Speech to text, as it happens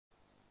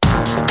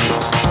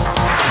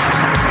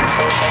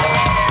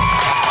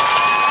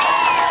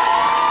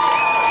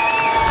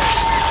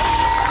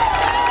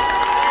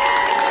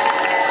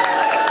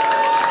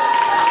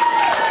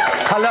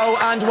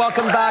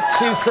welcome back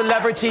to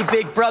Celebrity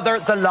Big Brother,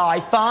 the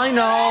live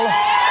final.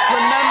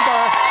 Remember,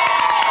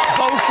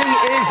 voting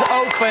is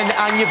open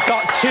and you've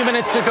got 2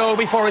 minutes to go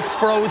before it's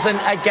frozen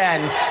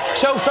again.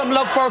 Show some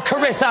love for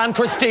Carissa and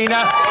Christina.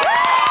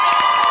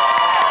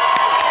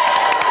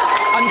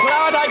 I'm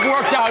glad I've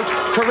worked out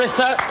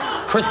Carissa,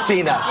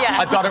 Christina. Yeah.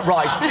 I've got it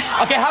right.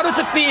 Okay, how does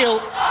it feel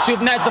to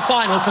have made the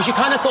final? Because you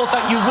kind of thought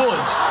that you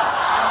would.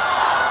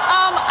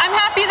 I'm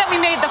happy that we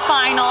made the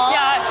final.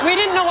 Yeah, we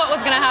didn't know what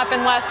was going to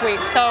happen last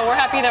week, so we're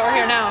happy that we're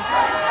here now.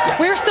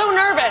 Yeah. We were so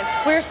nervous.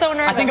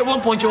 I think at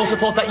one point you also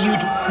thought that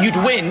you'd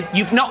win.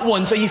 You've not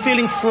won, so you're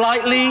feeling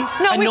slightly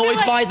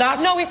annoyed by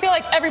that? No, we feel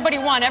like everybody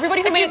won.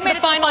 Everybody who made it to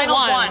the final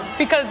won.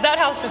 Because that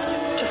house is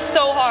just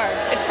so hard.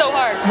 It's so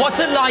hard. What's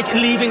it like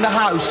leaving the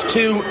house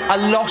to a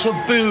lot of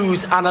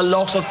boos and a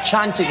lot of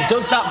chanting?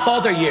 Does that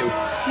bother you?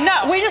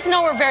 No, we just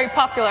know we're very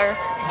popular.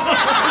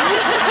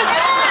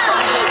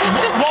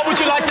 What would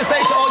you like to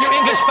say to all your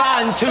English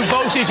fans who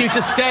voted you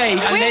to stay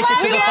and make it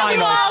to the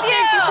final?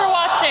 Thank you for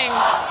watching.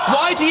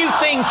 Why do you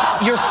think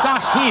you're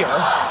sat here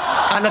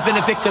and have been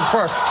evicted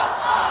first?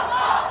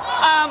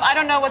 I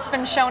don't know what's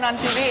been shown on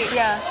TV.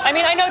 Yeah. I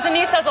mean, I know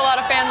Denise has a lot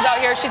of fans out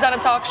here. She's on a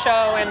talk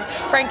show, and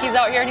Frankie's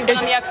out here, and he's been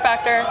on the X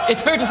Factor.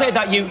 It's fair to say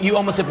that you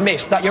almost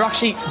admit that you're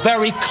actually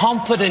very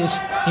confident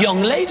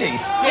young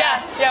ladies.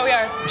 Yeah, we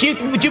are.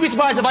 Would you be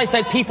surprised if I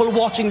said people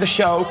watching the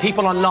show,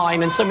 people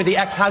online, and some of the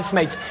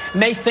ex-housemates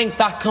may think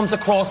that comes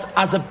across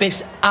as a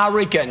bit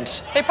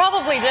arrogant? They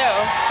probably do,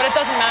 but it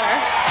doesn't matter.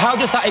 How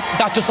does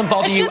that doesn't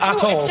bother you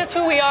at all? It's just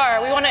who we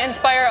are. We want to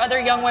inspire other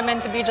young women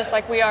to be just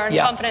like we are and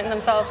confident in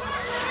themselves.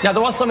 Now,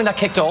 there was something that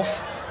kicked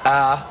off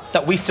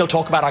that we still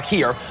talk about out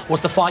here,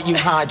 was the fight you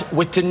had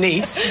with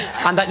Denise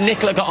and that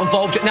Nicola got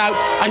involved in. Now,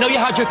 I know you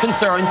had your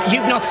concerns.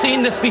 You've not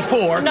seen this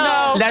before.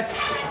 No.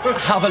 Let's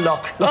have a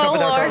look. Look over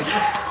there, Lord. girls.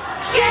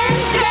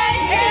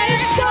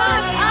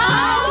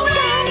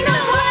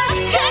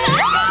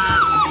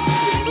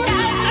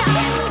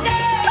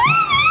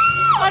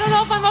 I don't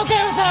know if I'm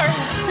okay with her.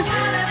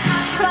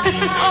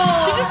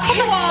 Oh,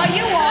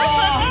 you are.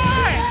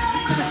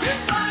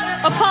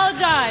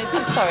 Apologize.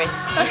 I'm sorry.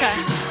 Okay.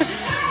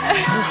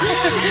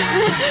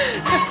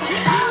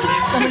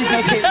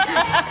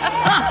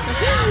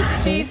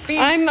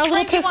 I'm a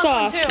little pissed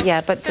off.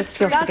 Yeah, but just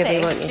you'll forgive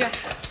me, won't you?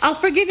 I'll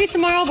forgive you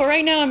tomorrow, but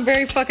right now I'm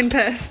very fucking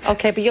pissed.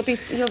 Okay, but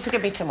you'll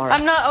forgive me tomorrow.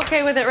 I'm not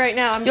okay with it right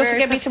now. You'll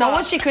forgive me tomorrow.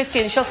 Once you're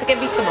Christian, she'll forgive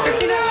me tomorrow.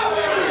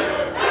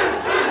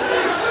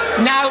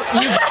 Now,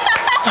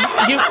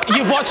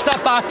 you've watched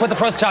that back for the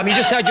first time. You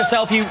just said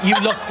yourself you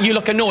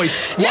look annoyed.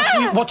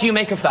 What do you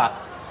make of that?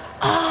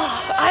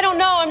 I don't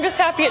know. I'm just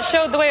happy it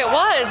showed the way it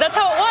was. That's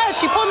how it was.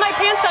 She pulled my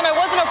pants down. I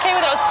wasn't okay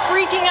with it. I was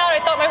freaking out. I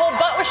thought my whole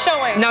butt was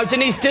showing. Now,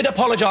 Denise did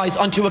apologise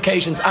on 2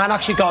 occasions and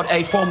actually got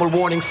a formal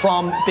warning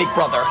from Big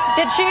Brother.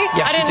 Did she?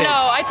 Yes, I didn't she did.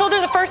 know. I told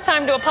her the first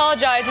time to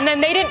apologise, and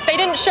then they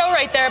didn't show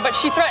right there, but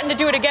she threatened to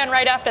do it again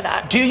right after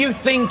that. Do you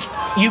think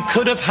you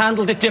could have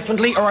handled it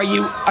differently, or are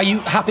you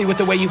happy with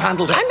the way you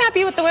handled it? I'm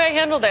happy with the way I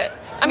handled it.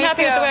 I'm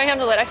happy with the way I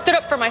handled it. I stood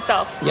up for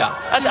myself. Yeah.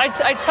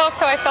 I talked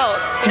how I felt.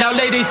 Now,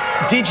 ladies,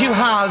 did you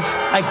have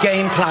a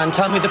game plan?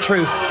 Tell me the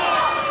truth.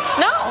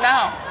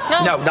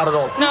 No, not at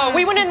all. No,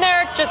 we went in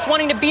there just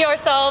wanting to be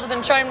ourselves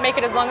and try and make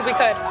it as long as we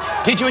could.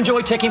 Did you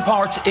enjoy taking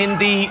part in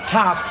the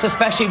tasks,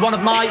 especially one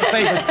of my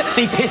favourites,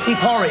 the pissy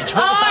porridge?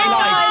 What was that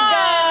like? Oh, my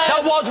God.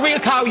 That was real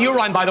cow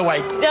urine, by the way.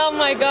 Oh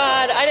my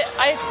God,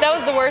 that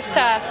was the worst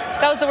task.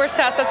 That was the worst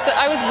task. The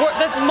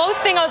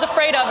most thing I was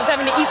afraid of was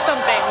having to eat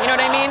something. You know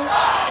what I mean?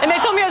 And they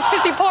told me I was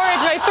pissy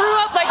porridge, and I threw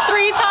up like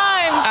 3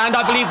 times. And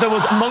I believe there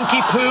was monkey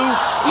poo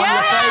on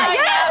your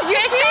face. Yeah,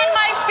 it's on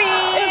my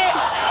feet.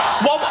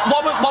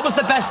 What was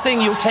the best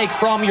thing you'll take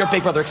from your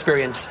Big Brother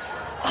experience?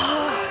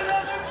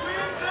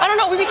 I don't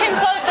know. We became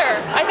closer.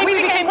 I think we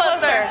became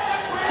closer.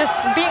 Just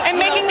being and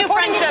making new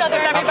friendships with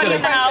everybody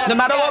in the house. No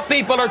matter what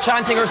people are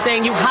chanting or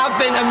saying, you have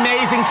been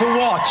amazing to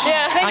watch.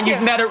 Yeah, thank you.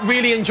 You've made it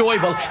really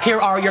enjoyable. Here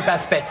are your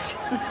best bits.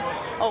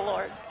 Oh,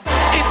 Lord.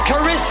 It's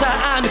Carissa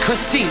and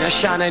Christina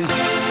Shannon.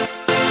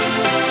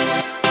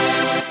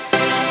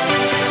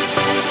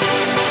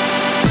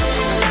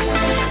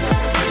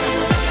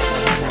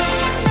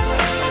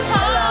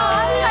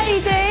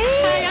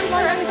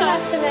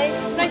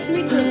 Nice to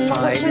meet you.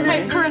 What's your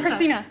name?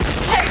 Christina.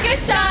 Take a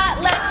shot,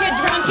 let's get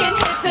drunk and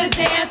hit the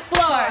dance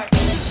floor.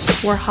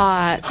 We're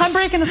hot. I'm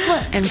breaking a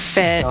sweat. And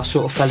fit. I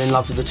sort of fell in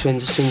love with the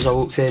twins as soon as I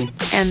walked in.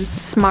 And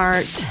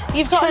smart.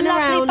 You've got a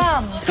lovely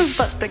bum. Whose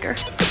butt's bigger?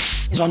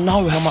 I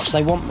know how much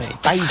they want me.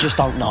 They just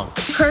don't know.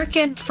 Kirk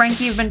and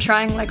Frankie have been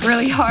trying like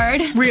really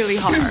hard. Really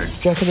hard. Do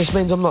you reckon this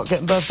means I'm not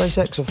getting birthday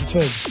sex off the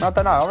twins? I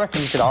don't know. I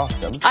reckon you could ask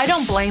them. I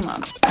don't blame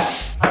them.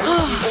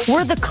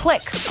 We're the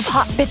clique of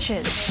hot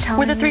bitches.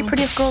 We're the 3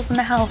 prettiest girls in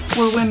the house.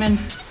 We're women.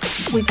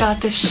 We got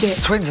this shit.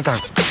 Twins, I don't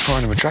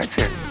find them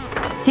attractive.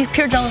 He's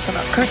pure jealous of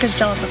us. Kirk is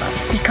jealous of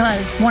us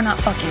because we're not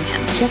fucking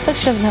him. She looks like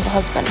she doesn't have a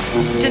husband.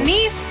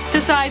 Denise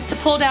decides to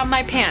pull down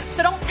my pants.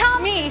 So don't tell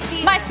me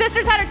my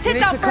sister's had her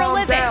tits out for a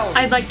living.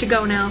 I'd like to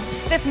go now.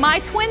 If my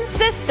twin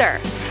sister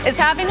is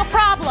having a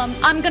problem,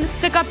 I'm gonna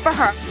stick up for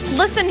her.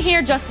 Listen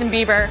here, Justin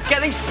Bieber.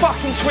 Get these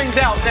fucking twins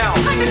out now.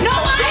 No,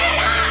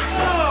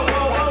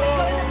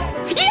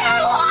 you're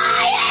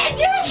lying!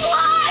 You're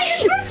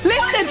lying!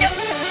 Listen!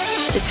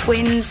 The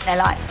twins, they're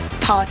like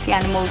party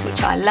animals,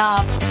 which I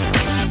love.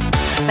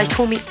 They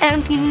call me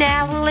Auntie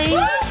Natalie.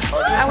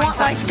 I want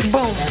like,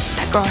 boom.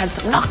 That girl had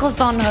some knuckles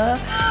on her.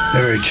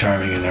 They're very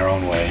charming in their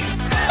own way.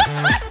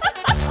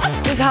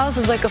 His house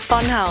is like a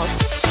fun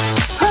house.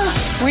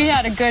 We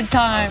had a good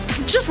time.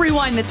 Just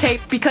rewind the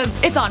tape because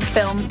it's on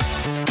film. Thank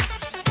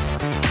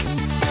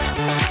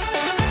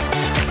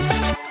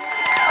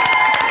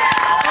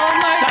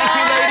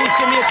you, ladies.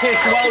 Give me a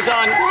kiss. Well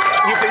done.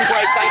 You've been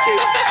great. Thank you.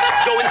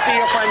 Go and see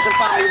your friends and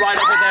family right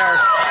over there.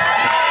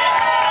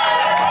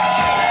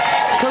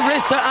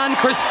 Carissa and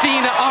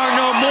Christina are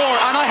no more.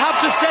 And I have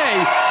to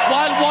say,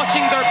 while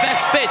watching their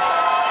best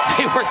bits,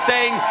 they were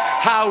saying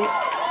how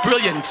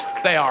brilliant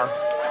they are.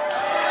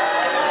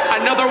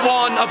 Another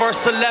one of our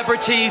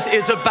celebrities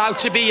is about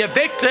to be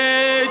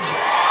evicted.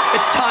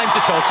 It's time to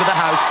talk to the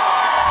house.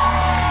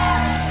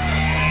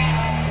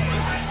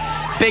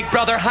 Big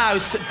Brother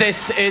house,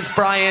 this is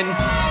Brian,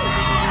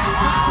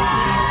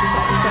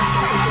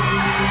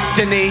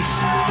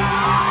 Denise,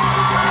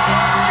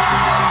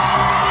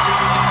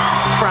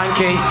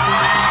 Frankie,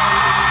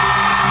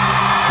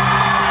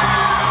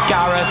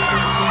 Gareth,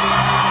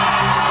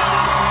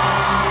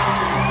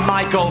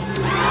 Michael.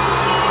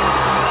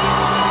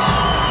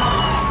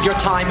 Your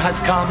time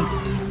has come.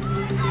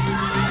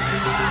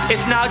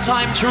 It's now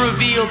time to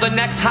reveal the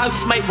next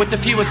housemate with the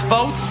fewest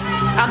votes,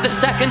 and the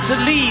second to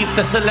leave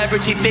the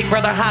Celebrity Big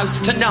Brother house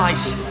tonight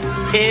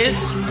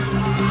is...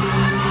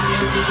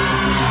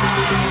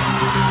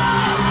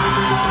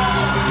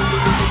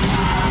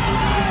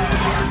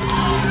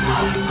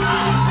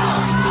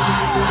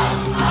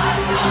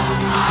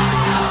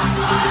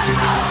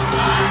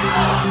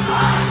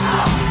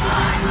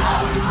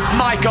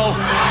 Michael.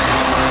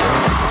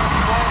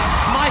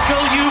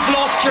 Michael, you've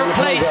lost your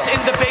place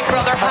in the Big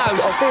Brother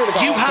house.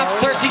 You have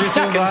 30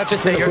 seconds to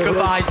say your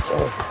goodbyes. See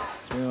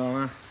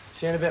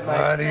you in a bit, mate.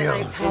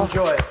 Adios.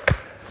 Enjoy it.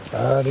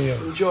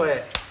 Adios. Enjoy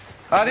it.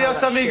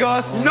 Adios,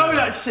 amigos. Know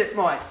that shit,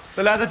 Mike.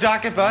 The leather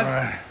jacket, bud. All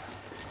right.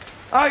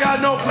 I got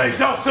no place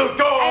else to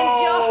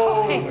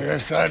go. Enjoy.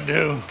 Yes, I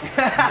do.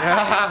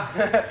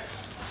 Yeah.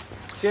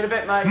 See you in a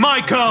bit, mate.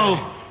 Michael,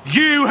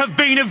 you have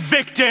been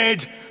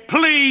evicted.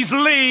 Please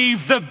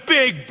leave the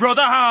Big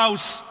Brother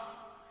house.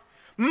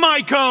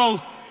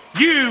 Michael,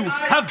 you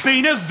have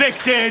been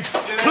evicted.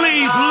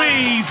 Please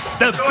leave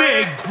the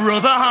Big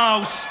Brother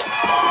house.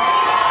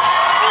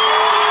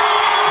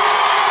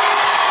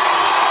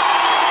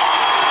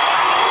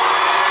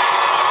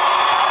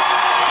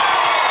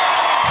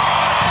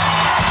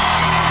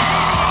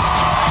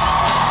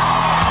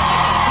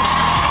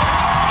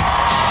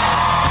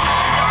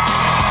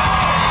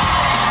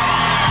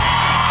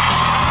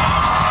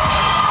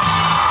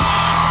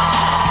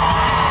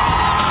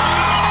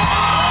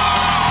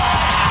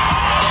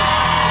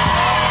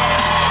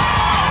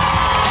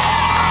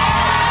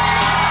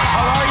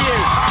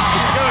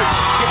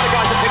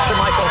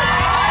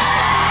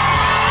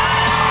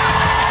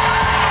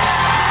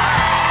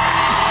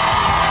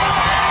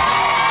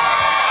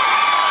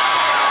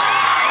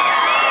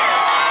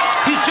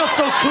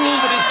 So cool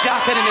with his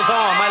jacket and his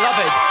arm. I love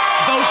it.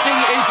 Voting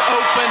is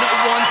open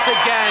once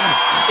again.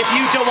 If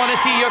you don't want to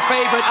see your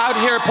favourite out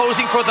here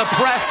posing for the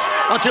press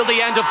until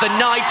the end of the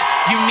night,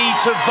 you need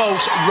to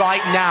vote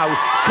right now.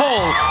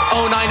 Call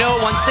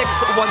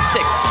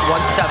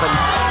 090-161617.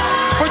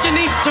 For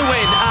Denise to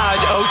win,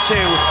 add 02.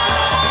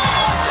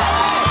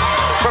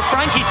 For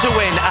Frankie to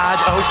win,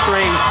 add 03.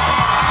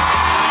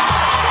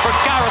 For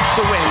Gareth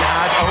to win,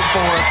 add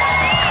 04.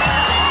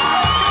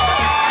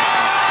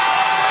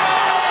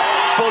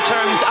 Full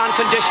terms and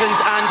conditions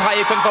and how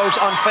you can vote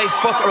on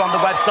Facebook or on the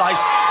website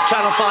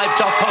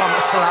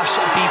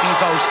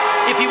channel5.com/bbvote.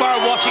 If you are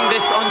watching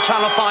this on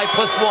Channel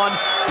 5+1,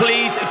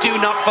 please do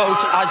not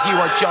vote as you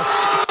are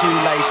just too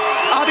late.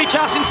 I'll be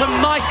chatting to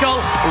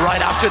Michael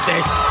right after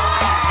this.